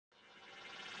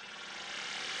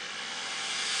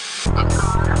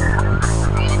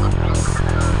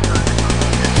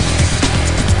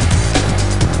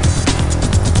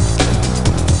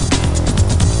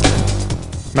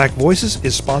Mac Voices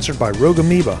is sponsored by Rogue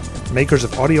Amoeba, makers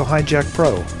of Audio Hijack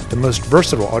Pro, the most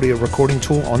versatile audio recording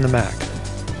tool on the Mac.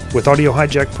 With Audio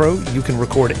Hijack Pro, you can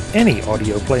record any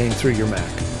audio playing through your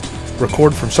Mac.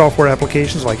 Record from software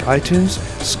applications like iTunes,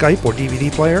 Skype or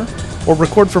DVD player, or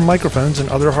record from microphones and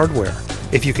other hardware.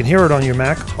 If you can hear it on your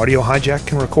Mac, Audio Hijack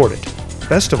can record it.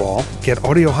 Best of all, get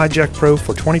Audio Hijack Pro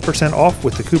for 20% off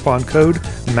with the coupon code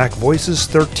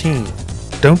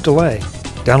MacVoices13. Don't delay.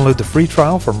 Download the free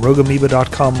trial from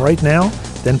rogueamoeba.com right now,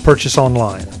 then purchase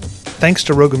online. Thanks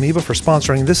to Rogue Amoeba for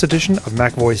sponsoring this edition of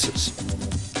Mac Voices.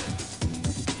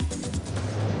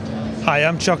 Hi,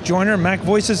 I'm Chuck Joyner. Mac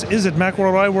Voices is at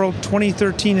Macworld iWorld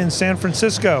 2013 in San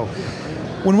Francisco.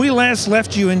 When we last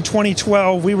left you in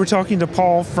 2012, we were talking to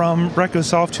Paul from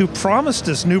Recosoft, who promised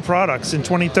us new products in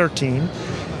 2013.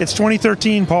 It's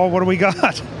 2013, Paul. What do we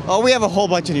got? Oh, we have a whole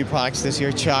bunch of new products this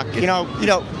year, Chuck. You know.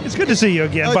 It's good to see you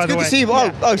again. By the way, it's good to see you.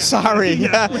 Yeah. Oh, sorry.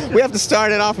 Yeah. We have to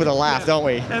start it off with a laugh, don't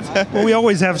we? Well, we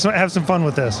always have some fun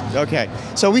with this. Okay.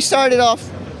 So we started off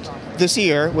this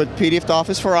year with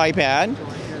PDF2Office for iPad.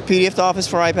 PDF2Office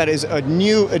for iPad is a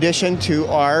new addition to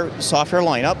our software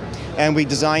lineup, and we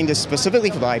designed this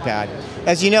specifically for the iPad.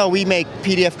 As you know, we make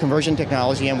PDF conversion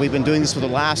technology, and we've been doing this for the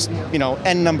last,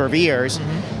 N number of years.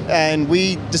 And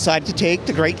we decided to take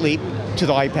the great leap to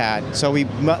the iPad. So we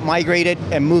migrated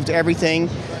and moved everything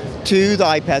to the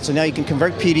iPad. So now you can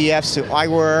convert PDFs to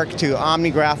iWork, to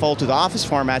OmniGraffle, to the Office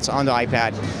formats on the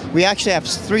iPad. We actually have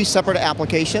 3 separate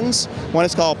applications. One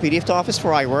is called PDF2Office for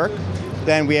iWork.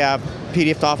 Then we have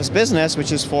PDF2Office Business,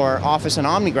 which is for Office and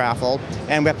OmniGraffle,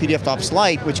 and we have PDF2Office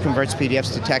Lite, which converts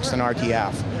PDFs to text and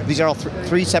RTF. These are all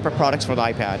 3 separate products for the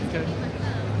iPad. Okay.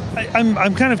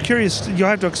 I'm kind of curious, you'll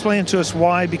have to explain to us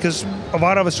why, because a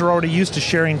lot of us are already used to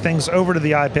sharing things over to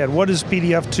the iPad. What does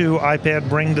PDF to iPad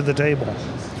bring to the table?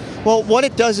 Well, what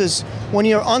it does is, when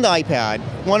you're on the iPad,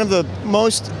 one of the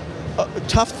most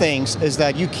tough things is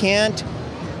that you can't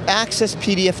access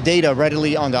PDF data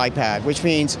readily on the iPad, which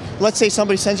means, let's say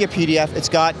somebody sends you a PDF, it's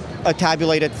got a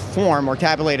tabulated form or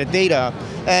tabulated data,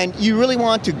 and you really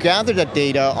want to gather that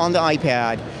data on the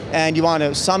iPad, and you want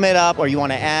to sum it up, or you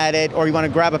want to add it, or you want to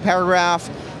grab a paragraph.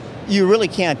 You really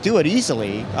can't do it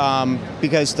easily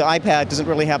because the iPad doesn't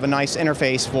really have a nice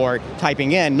interface for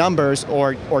typing in numbers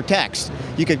or text.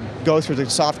 You could go through the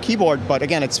soft keyboard, but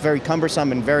again, it's very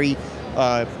cumbersome and very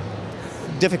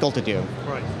difficult to do.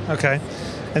 Right. Okay.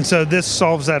 And so this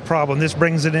solves that problem. This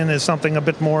brings it in as something a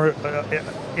bit more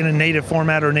in a native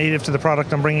format or native to the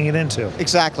product I'm bringing it into.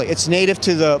 Exactly. It's native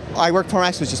to the iWork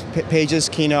formats, which is Pages,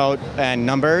 Keynote, and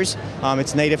Numbers.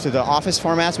 It's native to the Office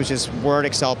formats, which is Word,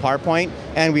 Excel, PowerPoint.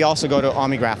 And we also go to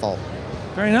OmniGraffle.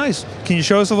 Very nice. Can you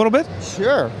show us a little bit?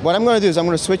 Sure. What I'm going to do is I'm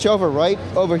going to switch over right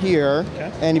over here. Okay.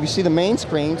 And if you see the main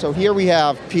screen, so here we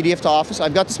have PDF2Office.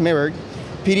 I've got this mirrored.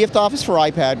 PDF2Office for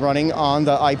iPad running on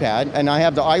the iPad, and I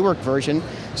have the iWork version.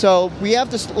 So we have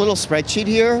this little spreadsheet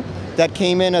here that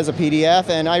came in as a PDF,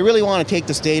 and I really want to take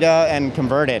this data and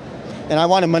convert it. And I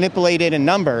want to manipulate it in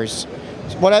numbers.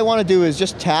 So what I want to do is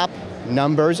just tap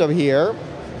numbers over here,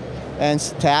 and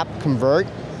tap convert,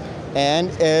 and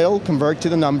it'll convert to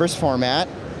the numbers format.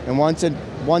 And once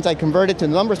I convert it to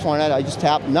the numbers format, I just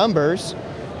tap numbers,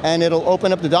 and it'll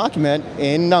open up the document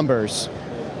in numbers,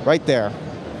 right there.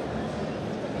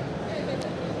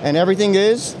 And everything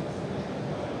is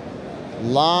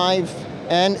live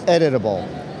and editable.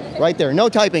 Right there, no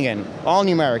typing in, all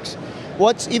numerics.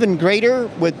 What's even greater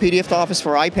with PDF2Office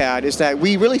for iPad is that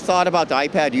we really thought about the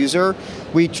iPad user.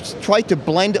 We tried to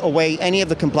blend away any of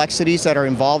the complexities that are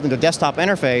involved in the desktop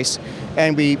interface,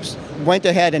 and we went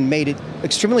ahead and made it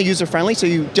extremely user-friendly, so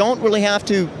you don't really have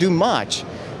to do much.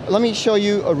 Let me show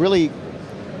you a really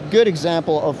good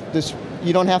example of this.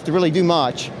 You don't have to really do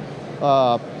much.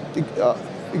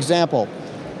 Example.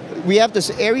 We have this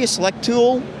area select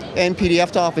tool in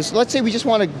PDF2Office. Let's say we just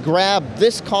want to grab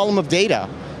this column of data.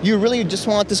 You really just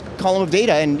want this column of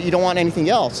data and you don't want anything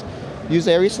else. Use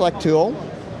the area select tool,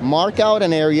 mark out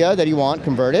an area that you want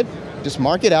converted, just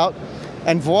mark it out,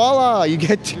 and voila, you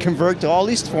get to convert to all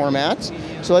these formats.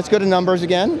 So let's go to numbers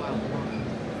again.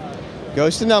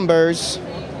 Goes to numbers,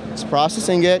 it's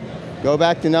processing it, go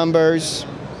back to numbers.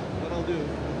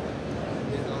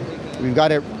 We've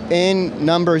got it in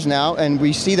numbers now, and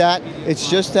we see that it's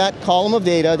just that column of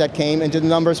data that came into the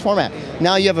numbers format.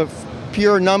 Now you have a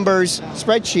pure numbers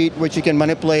spreadsheet which you can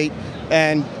manipulate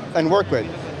and work with.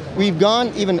 We've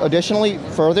gone even additionally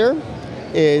further.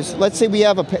 Let's say we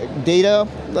have a data,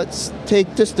 let's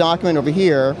take this document over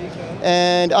here,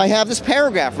 and I have this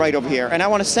paragraph right over here, and I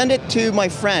want to send it to my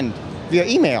friend via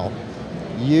email.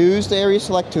 Use the area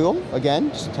select tool, again,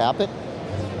 just tap it,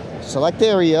 select the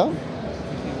area,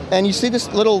 and you see this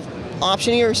little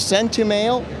option here, send to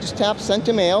mail. Just tap send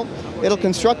to mail. It'll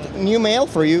construct new mail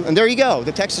for you, and there you go.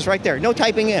 The text is right there. No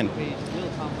typing in.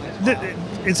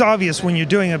 It's obvious when you're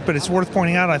doing it, but it's worth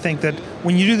pointing out, I think, that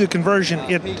when you do the conversion,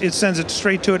 it sends it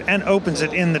straight to it and opens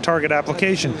it in the target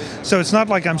application. So it's not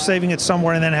like I'm saving it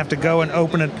somewhere and then have to go and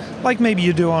open it, like maybe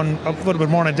you do on a little bit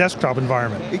more on a desktop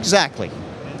environment. Exactly.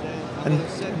 And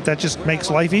that just makes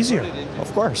life easier.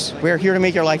 Of course. We're here to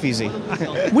make your life easy.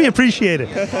 We appreciate it.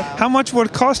 How much would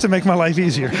it cost to make my life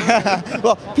easier?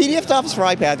 Well, PDF2Office for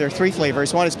iPad, there are 3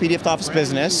 flavors. One is PDF2Office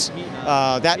Business.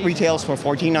 That retails for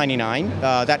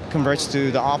 $14.99. That converts to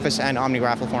the Office and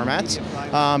OmniGraffle formats.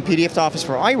 PDF2Office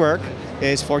for iWork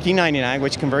is $14.99,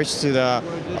 which converts to the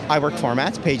iWork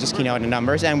formats, pages, keynote, and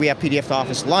numbers. And we have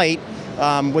PDF2Office Lite,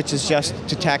 which is just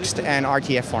to text and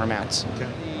RTF formats. Okay.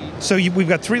 So we've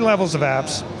got 3 levels of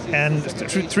apps and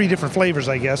 3 different flavors,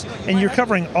 I guess, and you're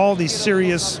covering all these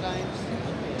serious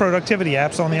productivity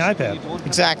apps on the iPad.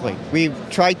 Exactly. We've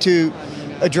tried to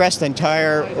address the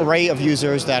entire array of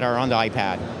users that are on the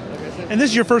iPad. And this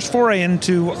is your first foray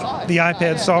into the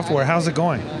iPad software. How's it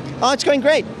going? It's going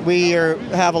great. We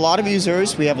have a lot of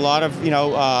users. We have a lot of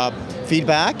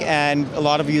feedback, and a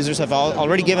lot of users have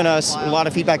already given us a lot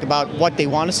of feedback about what they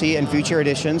want to see in future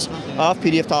editions of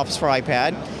PDF2Office for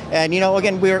iPad. And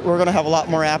again, we're going to have a lot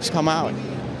more apps come out.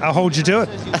 I'll hold you to it.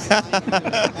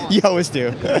 You always do.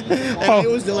 And I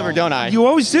always deliver, don't I? You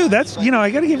always do. That's,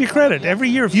 I got to give you credit. Every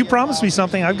year, if you promise me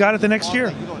something, I've got it the next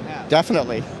year.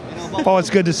 Definitely. Paul, it's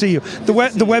good to see you. The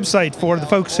website for the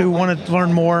folks who want to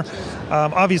learn more,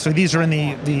 obviously these are in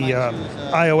the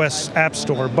iOS App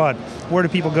Store, but where do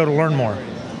people go to learn more?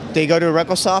 They go to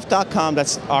recosoft.com.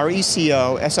 That's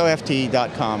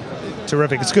RECOSOFT.com.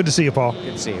 Terrific. It's good to see you, Paul.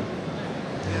 Good to see you.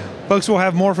 Folks, we'll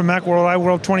have more from Macworld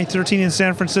iWorld 2013 in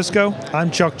San Francisco. I'm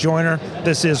Chuck Joyner.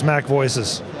 This is Mac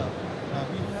Voices.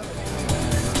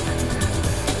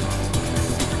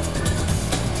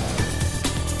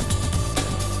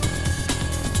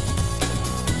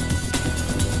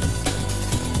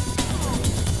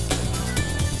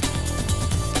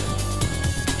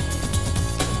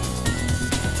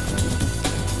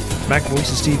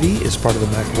 MacVoicesTV is part of the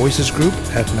MacVoices Group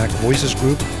at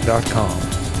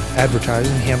MacVoicesGroup.com.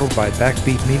 Advertising handled by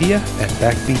Backbeat Media at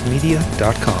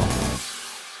BackbeatMedia.com.